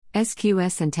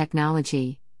SQS and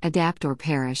technology, adapt or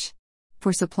perish.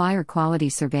 For supplier quality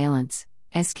surveillance,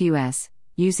 SQS,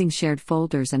 using shared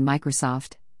folders and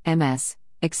Microsoft, MS,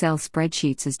 Excel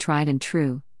spreadsheets is tried and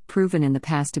true, proven in the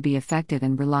past to be effective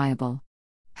and reliable.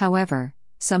 However,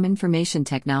 some information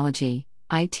technology,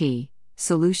 IT,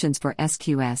 solutions for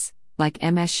SQS, like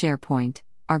MS SharePoint,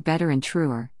 are better and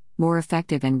truer, more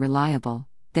effective and reliable,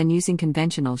 than using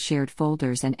conventional shared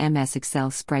folders and MS Excel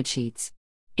spreadsheets.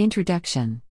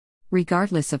 Introduction.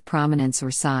 Regardless of prominence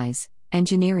or size,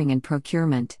 engineering and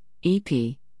procurement,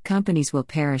 EP, companies will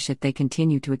perish if they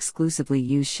continue to exclusively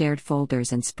use shared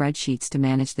folders and spreadsheets to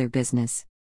manage their business.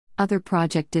 Other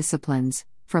project disciplines,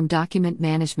 from document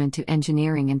management to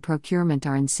engineering and procurement,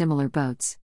 are in similar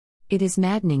boats. It is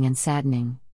maddening and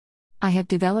saddening. I have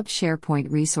developed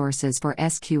SharePoint resources for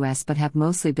SQS but have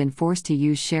mostly been forced to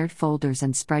use shared folders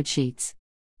and spreadsheets.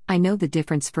 I know the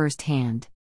difference firsthand.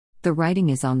 The writing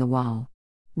is on the wall.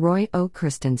 Roy O.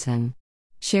 Christensen.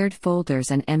 Shared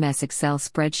folders and MS Excel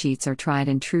spreadsheets are tried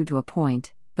and true to a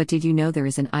point, but did you know there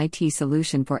is an IT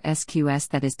solution for SQS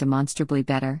that is demonstrably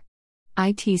better?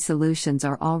 IT solutions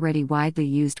are already widely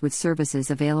used with services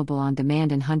available on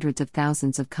demand in hundreds of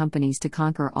thousands of companies to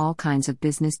conquer all kinds of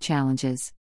business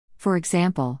challenges. For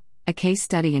example, a case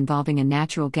study involving a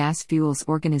natural gas fuels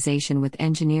organization with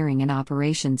engineering and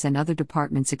operations and other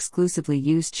departments exclusively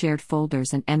used shared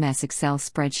folders and MS Excel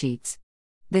spreadsheets.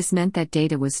 This meant that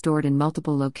data was stored in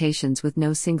multiple locations with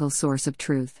no single source of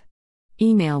truth.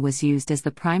 Email was used as the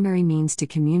primary means to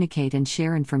communicate and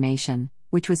share information,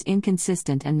 which was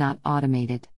inconsistent and not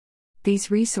automated. These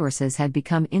resources had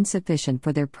become insufficient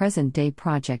for their present-day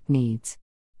project needs.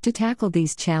 To tackle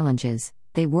these challenges,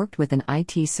 they worked with an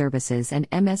IT services and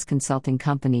MS consulting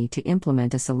company to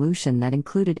implement a solution that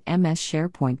included MS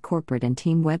SharePoint corporate and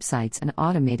team websites and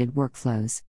automated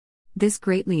workflows. This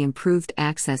greatly improved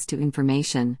access to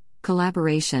information,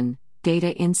 collaboration,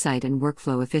 data insight, and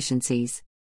workflow efficiencies.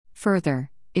 Further,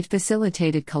 it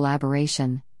facilitated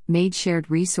collaboration, made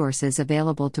shared resources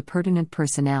available to pertinent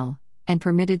personnel, and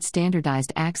permitted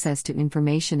standardized access to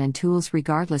information and tools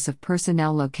regardless of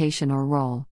personnel location or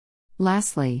role.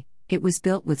 Lastly, it was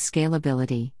built with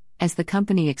scalability. As the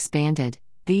company expanded,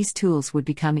 these tools would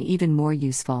become even more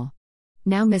useful.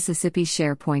 Now Mississippi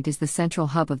SharePoint is the central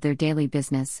hub of their daily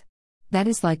business. That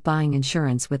is like buying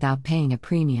insurance without paying a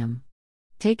premium.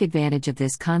 Take advantage of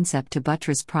this concept to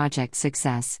buttress project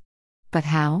success. But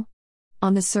how?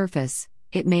 On the surface,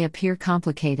 it may appear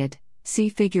complicated, see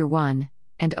Figure 1,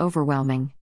 and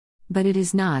overwhelming. But it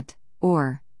is not,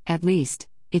 or, at least,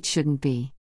 it shouldn't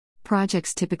be.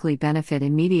 Projects typically benefit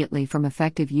immediately from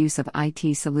effective use of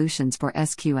IT solutions for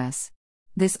SQS.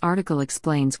 This article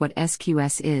explains what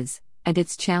SQS is, and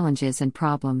its challenges and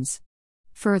problems.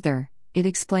 Further, it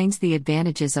explains the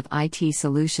advantages of IT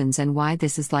solutions and why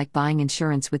this is like buying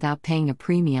insurance without paying a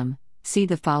premium. See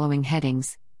the following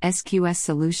headings: SQS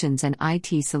solutions and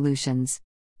IT solutions.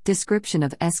 Description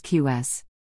of SQS.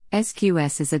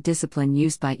 SQS is a discipline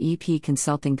used by EP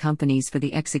consulting companies for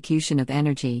the execution of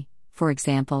energy, for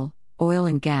example, oil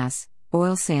and gas,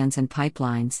 oil sands and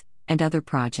pipelines, and other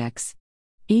projects.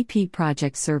 EP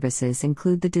project services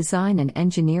include the design and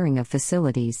engineering of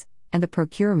facilities, and the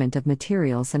procurement of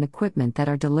materials and equipment that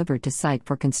are delivered to site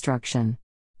for construction.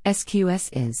 SQS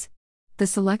is the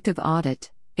selective audit,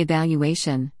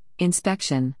 evaluation,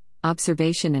 inspection,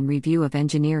 observation and review of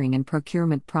engineering and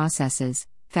procurement processes,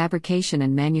 fabrication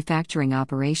and manufacturing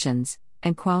operations,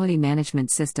 and quality management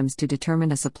systems to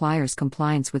determine a supplier's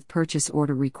compliance with purchase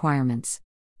order requirements.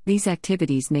 These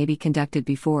activities may be conducted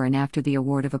before and after the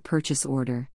award of a purchase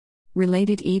order.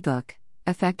 Related ebook,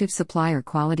 Effective Supplier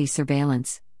Quality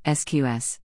Surveillance,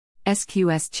 SQS.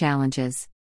 SQS challenges.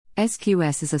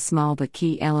 SQS is a small but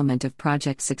key element of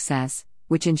project success,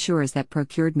 which ensures that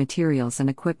procured materials and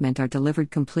equipment are delivered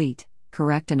complete,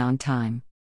 correct, and on time.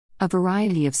 A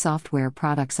variety of software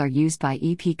products are used by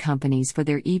EP companies for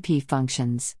their EP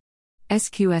functions.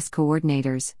 SQS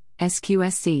coordinators,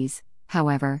 SQSCs,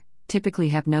 however, typically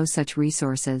have no such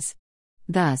resources.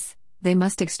 Thus, they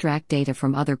must extract data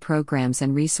from other programs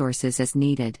and resources as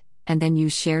needed, and then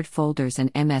use shared folders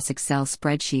and MS Excel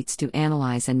spreadsheets to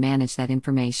analyze and manage that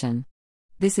information.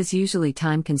 This is usually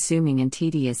time-consuming and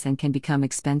tedious and can become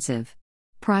expensive.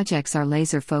 Projects are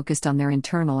laser-focused on their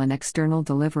internal and external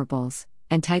deliverables,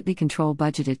 and tightly control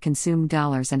budgeted consumed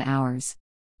dollars and hours.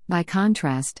 By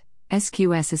contrast,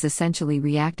 SQS is essentially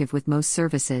reactive with most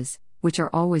services, which are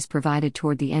always provided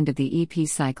toward the end of the EP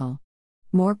cycle.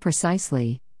 More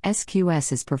precisely,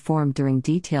 SQS is performed during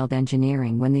detailed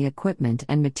engineering when the equipment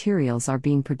and materials are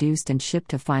being produced and shipped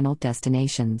to final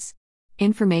destinations.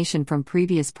 Information from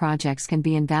previous projects can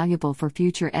be invaluable for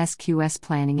future SQS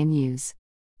planning and use.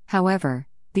 However,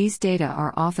 these data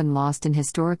are often lost in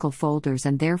historical folders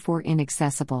and therefore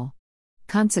inaccessible.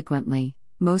 Consequently,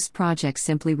 most projects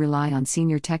simply rely on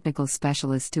senior technical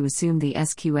specialists to assume the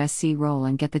SQSC role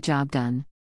and get the job done.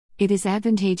 It is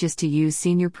advantageous to use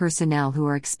senior personnel who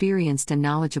are experienced and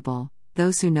knowledgeable,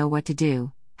 those who know what to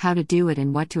do, how to do it,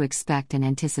 and what to expect and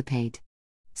anticipate.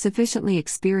 Sufficiently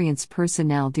experienced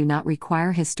personnel do not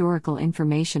require historical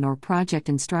information or project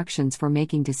instructions for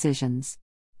making decisions.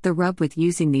 The rub with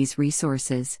using these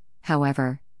resources,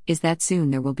 however, is that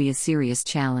soon there will be a serious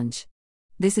challenge.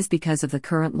 This is because of the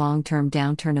current long-term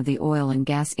downturn of the oil and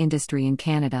gas industry in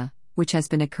Canada, which has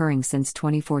been occurring since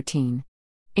 2014.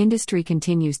 Industry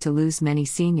continues to lose many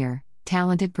senior,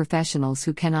 talented professionals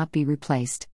who cannot be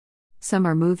replaced. Some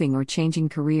are moving or changing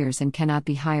careers and cannot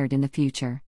be hired in the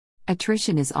future.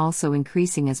 Attrition is also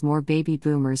increasing as more baby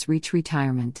boomers reach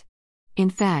retirement. In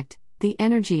fact, the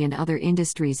energy and other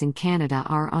industries in Canada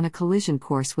are on a collision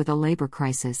course with a labor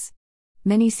crisis.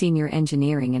 Many senior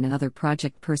engineering and other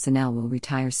project personnel will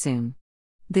retire soon.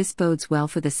 This bodes well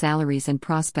for the salaries and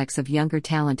prospects of younger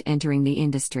talent entering the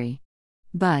industry.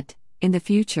 But, in the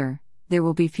future, there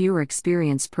will be fewer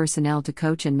experienced personnel to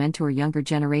coach and mentor younger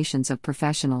generations of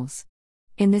professionals.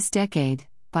 In this decade,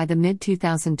 by the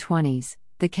mid-2020s,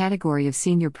 the category of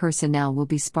senior personnel will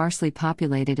be sparsely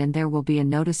populated and there will be a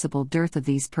noticeable dearth of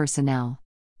these personnel.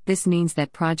 This means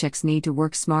that projects need to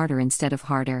work smarter instead of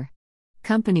harder.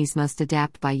 Companies must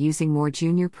adapt by using more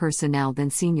junior personnel than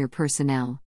senior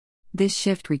personnel. This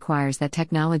shift requires that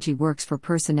technology works for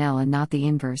personnel and not the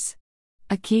inverse.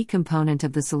 A key component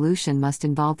of the solution must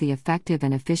involve the effective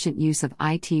and efficient use of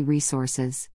IT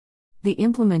resources. The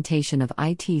implementation of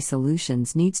IT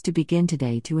solutions needs to begin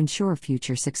today to ensure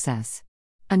future success.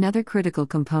 Another critical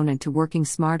component to working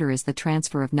smarter is the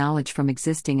transfer of knowledge from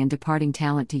existing and departing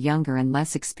talent to younger and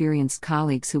less experienced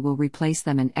colleagues who will replace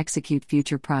them and execute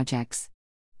future projects.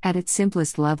 At its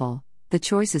simplest level, the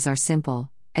choices are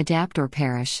simple: adapt or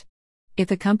perish.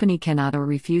 If a company cannot or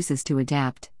refuses to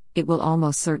adapt, it will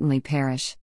almost certainly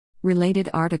perish. Related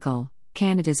article: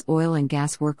 Canada's oil and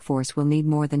gas workforce will need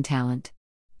more than talent.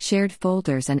 Shared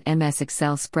folders and MS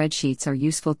Excel spreadsheets are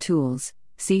useful tools,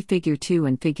 see Figure 2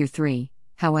 and Figure 3,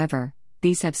 however,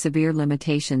 these have severe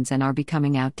limitations and are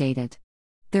becoming outdated.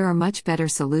 There are much better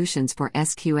solutions for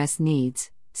SQS needs,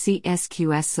 see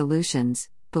SQS solutions,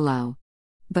 below.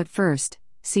 But first,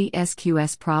 see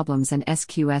SQS problems and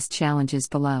SQS challenges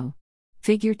below.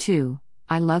 Figure 2,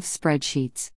 I love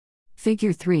spreadsheets.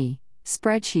 Figure 3,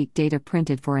 spreadsheet data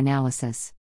printed for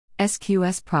analysis.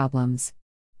 SQS problems.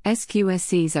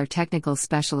 SQSCs are technical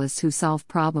specialists who solve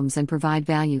problems and provide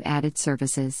value-added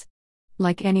services.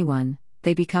 Like anyone,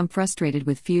 they become frustrated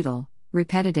with futile,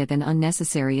 repetitive and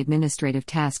unnecessary administrative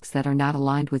tasks that are not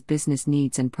aligned with business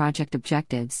needs and project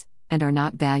objectives, and are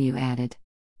not value-added.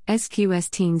 SQS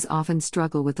teams often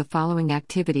struggle with the following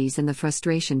activities and the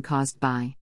frustration caused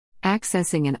by: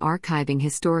 accessing and archiving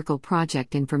historical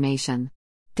project information,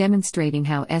 demonstrating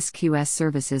how SQS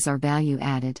services are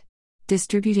value-added,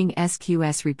 distributing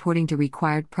SQS reporting to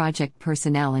required project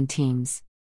personnel and teams,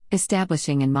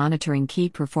 establishing and monitoring key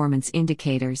performance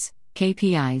indicators,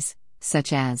 KPIs,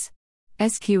 such as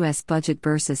SQS budget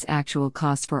versus actual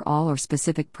cost for all or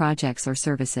specific projects or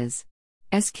services,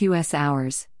 SQS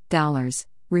hours, dollars,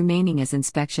 remaining as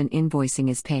inspection invoicing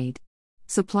is paid,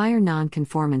 supplier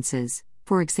non-conformances,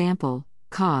 for example,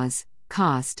 cause,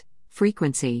 cost,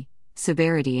 frequency,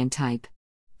 severity and type,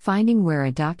 finding where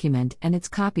a document and its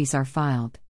copies are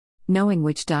filed, knowing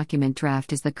which document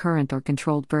draft is the current or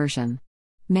controlled version,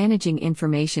 managing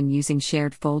information using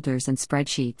shared folders and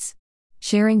spreadsheets,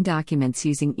 sharing documents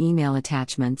using email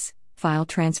attachments, file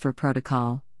transfer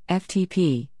protocol,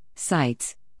 FTP,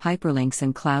 sites, hyperlinks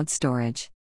and cloud storage.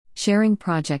 Sharing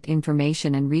project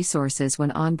information and resources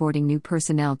when onboarding new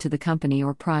personnel to the company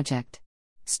or project.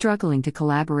 Struggling to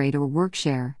collaborate or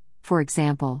workshare, for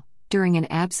example, during an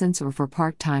absence or for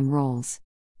part-time roles.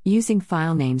 Using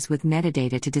file names with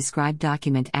metadata to describe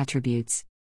document attributes.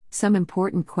 Some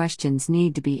important questions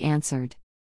need to be answered.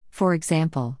 For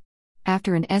example,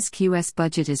 after an SQS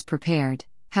budget is prepared,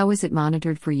 how is it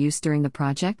monitored for use during the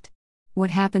project? What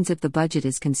happens if the budget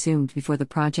is consumed before the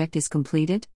project is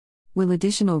completed? Will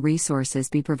additional resources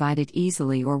be provided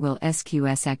easily or will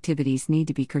SQS activities need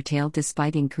to be curtailed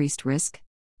despite increased risk?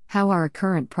 How are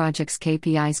current projects'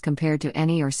 KPIs compared to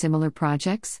any or similar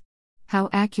projects? How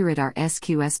accurate are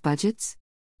SQS budgets?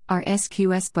 Are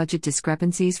SQS budget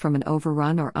discrepancies from an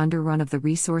overrun or underrun of the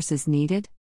resources needed?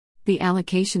 The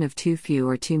allocation of too few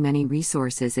or too many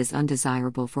resources is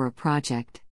undesirable for a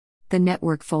project. The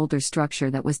network folder structure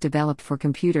that was developed for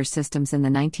computer systems in the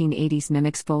 1980s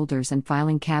mimics folders and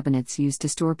filing cabinets used to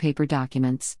store paper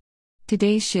documents.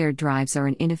 Today's shared drives are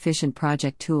an inefficient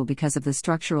project tool because of the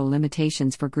structural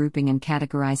limitations for grouping and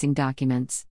categorizing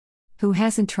documents. Who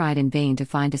hasn't tried in vain to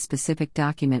find a specific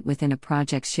document within a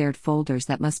project's shared folders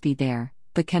that must be there,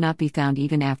 but cannot be found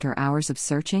even after hours of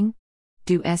searching?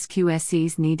 Do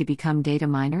SQSCs need to become data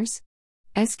miners?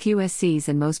 SQSCs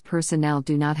and most personnel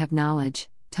do not have knowledge,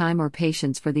 time, or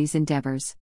patience for these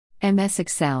endeavors. MS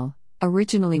Excel,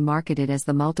 originally marketed as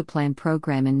the Multiplan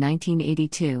program in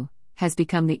 1982, has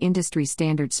become the industry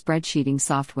standard spreadsheeting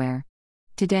software.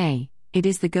 Today, it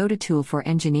is the go-to tool for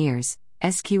engineers,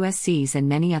 SQSCs, and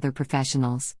many other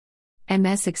professionals.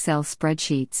 MS Excel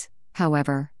spreadsheets,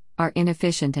 however, are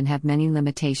inefficient and have many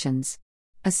limitations.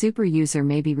 A super user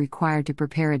may be required to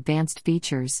prepare advanced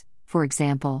features, for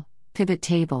example, pivot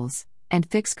tables, and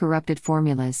fix corrupted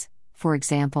formulas, for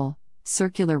example,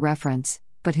 circular reference,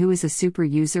 but who is a super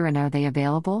user and are they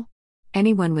available?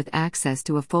 Anyone with access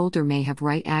to a folder may have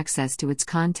write access to its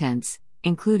contents,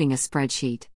 including a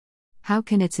spreadsheet. How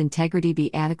can its integrity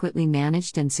be adequately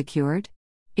managed and secured?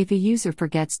 If a user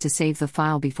forgets to save the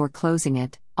file before closing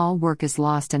it, all work is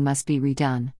lost and must be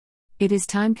redone. It is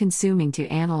time-consuming to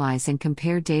analyze and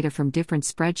compare data from different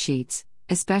spreadsheets,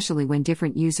 especially when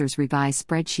different users revise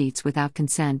spreadsheets without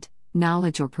consent,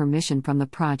 knowledge, or permission from the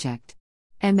project.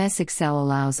 MS Excel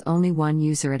allows only one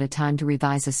user at a time to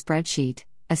revise a spreadsheet,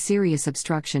 a serious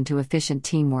obstruction to efficient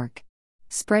teamwork.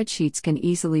 Spreadsheets can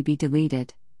easily be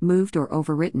deleted, moved, or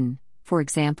overwritten, for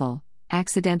example,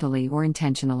 accidentally or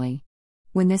intentionally.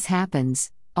 When this happens,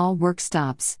 all work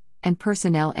stops, and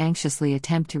personnel anxiously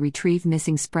attempt to retrieve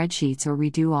missing spreadsheets or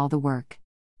redo all the work.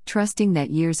 Trusting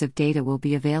that years of data will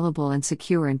be available and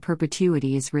secure in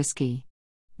perpetuity is risky.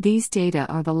 These data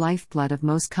are the lifeblood of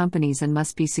most companies and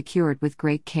must be secured with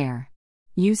great care.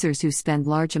 Users who spend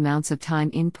large amounts of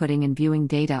time inputting and viewing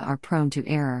data are prone to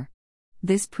error.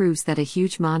 This proves that a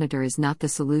huge monitor is not the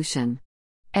solution.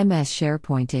 MS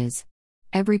SharePoint is.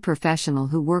 Every professional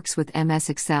who works with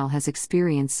MS Excel has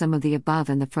experienced some of the above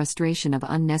and the frustration of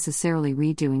unnecessarily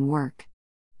redoing work.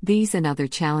 These and other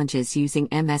challenges using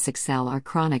MS Excel are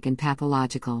chronic and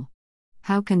pathological.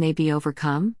 How can they be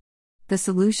overcome? The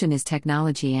solution is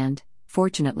technology and,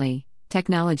 fortunately,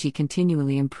 technology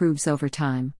continually improves over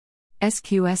time.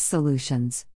 SQS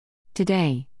Solutions.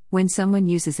 Today, when someone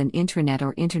uses an intranet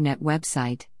or internet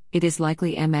website, it is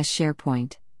likely MS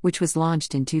SharePoint, which was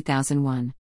launched in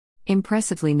 2001.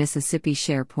 Impressively, Mississippi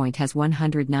SharePoint has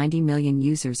 190 million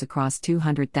users across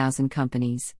 200,000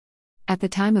 companies. At the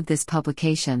time of this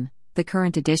publication, the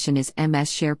current edition is MS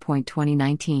SharePoint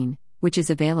 2019, which is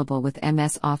available with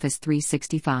MS Office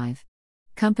 365.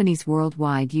 Companies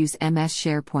worldwide use MS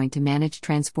SharePoint to manage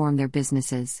transform their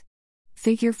businesses.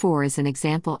 Figure 4 is an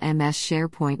example MS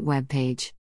SharePoint web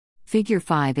page. Figure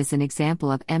 5 is an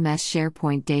example of MS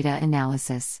SharePoint data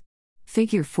analysis.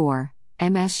 Figure 4,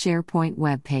 MS SharePoint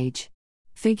web page.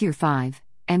 Figure 5,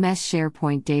 MS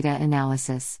SharePoint data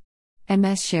analysis.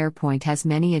 MS SharePoint has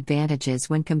many advantages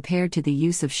when compared to the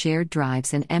use of shared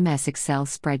drives and MS Excel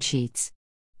spreadsheets.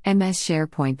 MS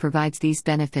SharePoint provides these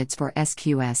benefits for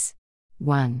SQS.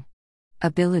 1.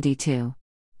 Ability to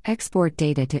export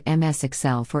data to MS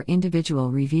Excel for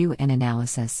individual review and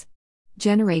analysis.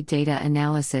 Generate data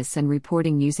analysis and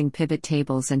reporting using pivot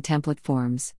tables and template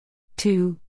forms.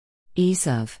 2. Ease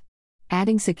of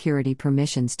adding security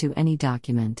permissions to any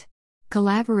document.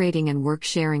 Collaborating and work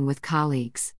sharing with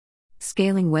colleagues.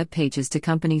 Scaling web pages to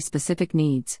company-specific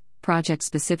needs,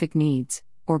 project-specific needs,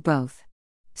 or both.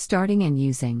 Starting and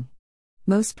using.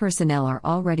 Most personnel are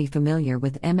already familiar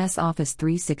with MS Office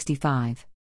 365.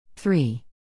 3.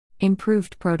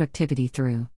 Improved productivity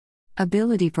through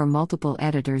ability for multiple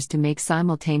editors to make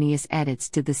simultaneous edits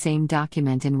to the same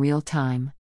document in real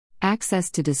time. Access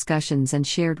to discussions and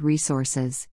shared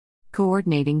resources.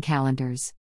 Coordinating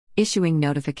calendars. Issuing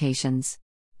notifications.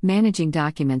 Managing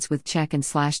documents with check and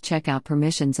 /checkout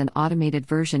permissions and automated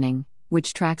versioning,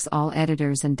 which tracks all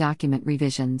editors and document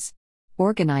revisions.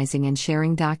 Organizing and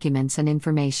sharing documents and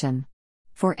information.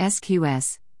 For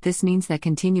SQS, this means that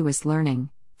continuous learning,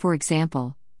 for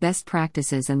example, best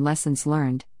practices and lessons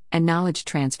learned, and knowledge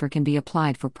transfer can be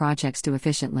applied for projects to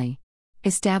efficiently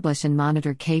establish and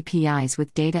monitor KPIs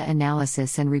with data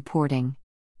analysis and reporting.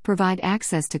 Provide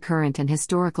access to current and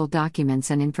historical documents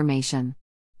and information.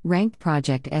 Ranked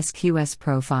project SQS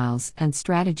profiles and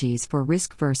strategies for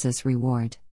risk versus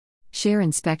reward. Share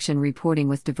inspection reporting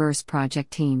with diverse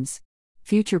project teams.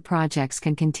 Future projects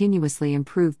can continuously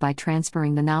improve by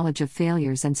transferring the knowledge of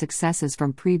failures and successes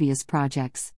from previous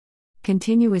projects.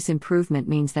 Continuous improvement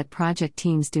means that project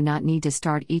teams do not need to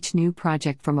start each new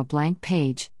project from a blank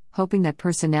page, hoping that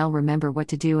personnel remember what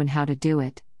to do and how to do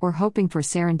it, or hoping for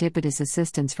serendipitous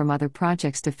assistance from other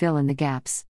projects to fill in the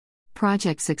gaps.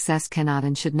 Project success cannot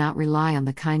and should not rely on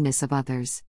the kindness of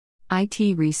others.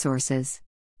 IT resources.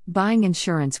 Buying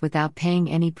insurance without paying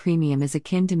any premium is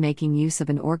akin to making use of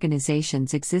an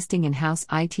organization's existing in-house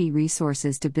IT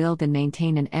resources to build and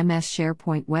maintain an MS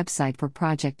SharePoint website for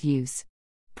project use.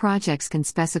 Projects can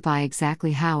specify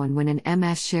exactly how and when an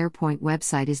MS SharePoint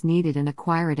website is needed and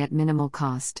acquire it at minimal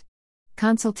cost.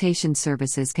 Consultation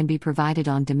services can be provided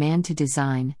on demand to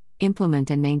design,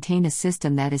 implement and maintain a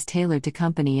system that is tailored to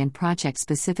company and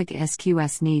project-specific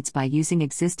SQS needs by using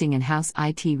existing in-house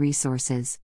IT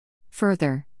resources.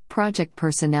 Further, project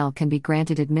personnel can be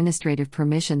granted administrative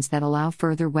permissions that allow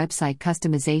further website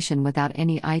customization without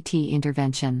any IT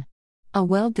intervention. A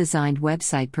well-designed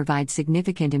website provides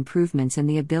significant improvements in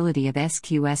the ability of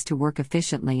SQS to work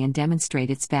efficiently and demonstrate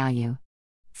its value.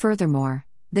 Furthermore,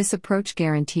 this approach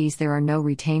guarantees there are no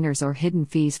retainers or hidden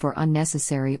fees for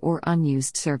unnecessary or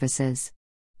unused services.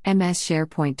 MS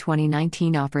SharePoint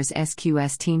 2019 offers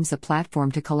SQS teams a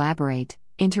platform to collaborate,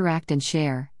 interact and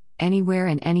share, anywhere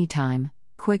and anytime,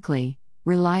 quickly,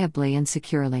 reliably and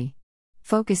securely.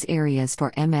 Focus areas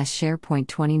for MS SharePoint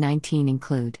 2019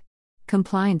 include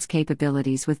compliance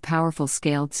capabilities with powerful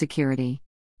scaled security,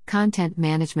 content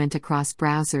management across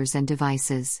browsers and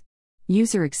devices,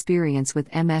 user experience with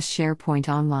MS SharePoint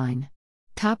Online.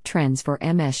 Top trends for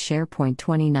MS SharePoint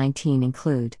 2019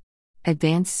 include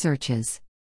advanced searches,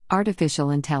 artificial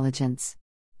intelligence,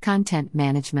 content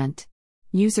management,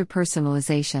 user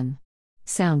personalization,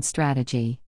 sound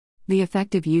strategy. The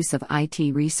effective use of IT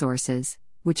resources,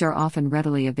 which are often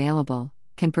readily available,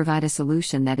 can provide a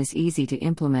solution that is easy to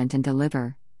implement and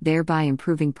deliver, thereby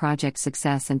improving project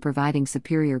success and providing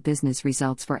superior business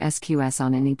results for SQS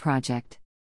on any project.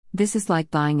 This is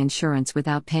like buying insurance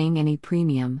without paying any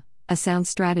premium, a sound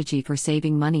strategy for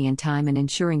saving money and time and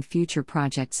ensuring future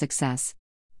project success.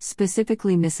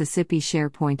 Specifically, Mississippi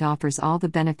SharePoint offers all the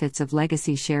benefits of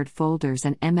legacy shared folders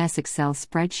and MS Excel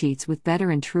spreadsheets with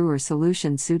better and truer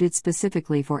solutions suited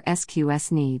specifically for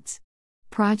SQS needs.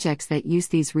 Projects that use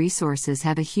these resources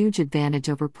have a huge advantage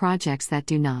over projects that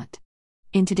do not.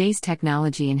 In today's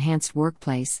technology-enhanced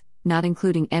workplace, not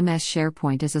including MS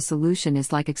SharePoint as a solution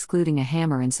is like excluding a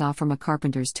hammer and saw from a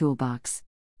carpenter's toolbox.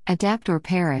 Adapt or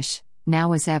perish,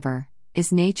 now as ever,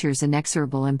 is nature's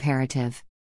inexorable imperative.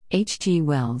 H.G.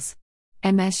 Wells.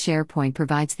 MS SharePoint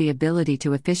provides the ability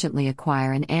to efficiently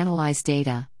acquire and analyze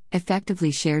data,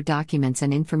 effectively share documents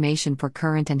and information for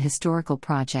current and historical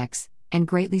projects, and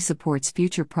greatly supports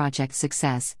future project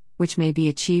success, which may be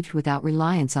achieved without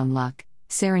reliance on luck,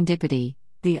 serendipity,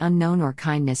 the unknown or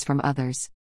kindness from others.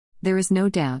 There is no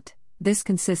doubt, this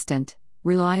consistent,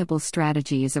 reliable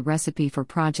strategy is a recipe for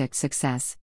project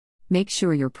success. Make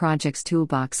sure your project's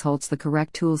toolbox holds the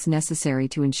correct tools necessary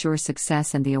to ensure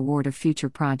success and the award of future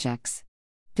projects.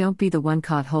 Don't be the one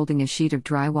caught holding a sheet of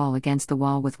drywall against the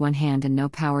wall with one hand and no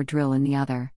power drill in the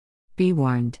other. Be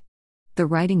warned. The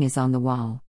writing is on the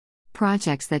wall.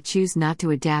 Projects that choose not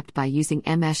to adapt by using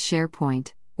MS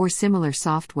SharePoint, or similar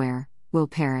software, will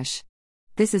perish.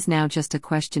 This is now just a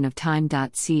question of time.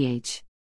 Ch.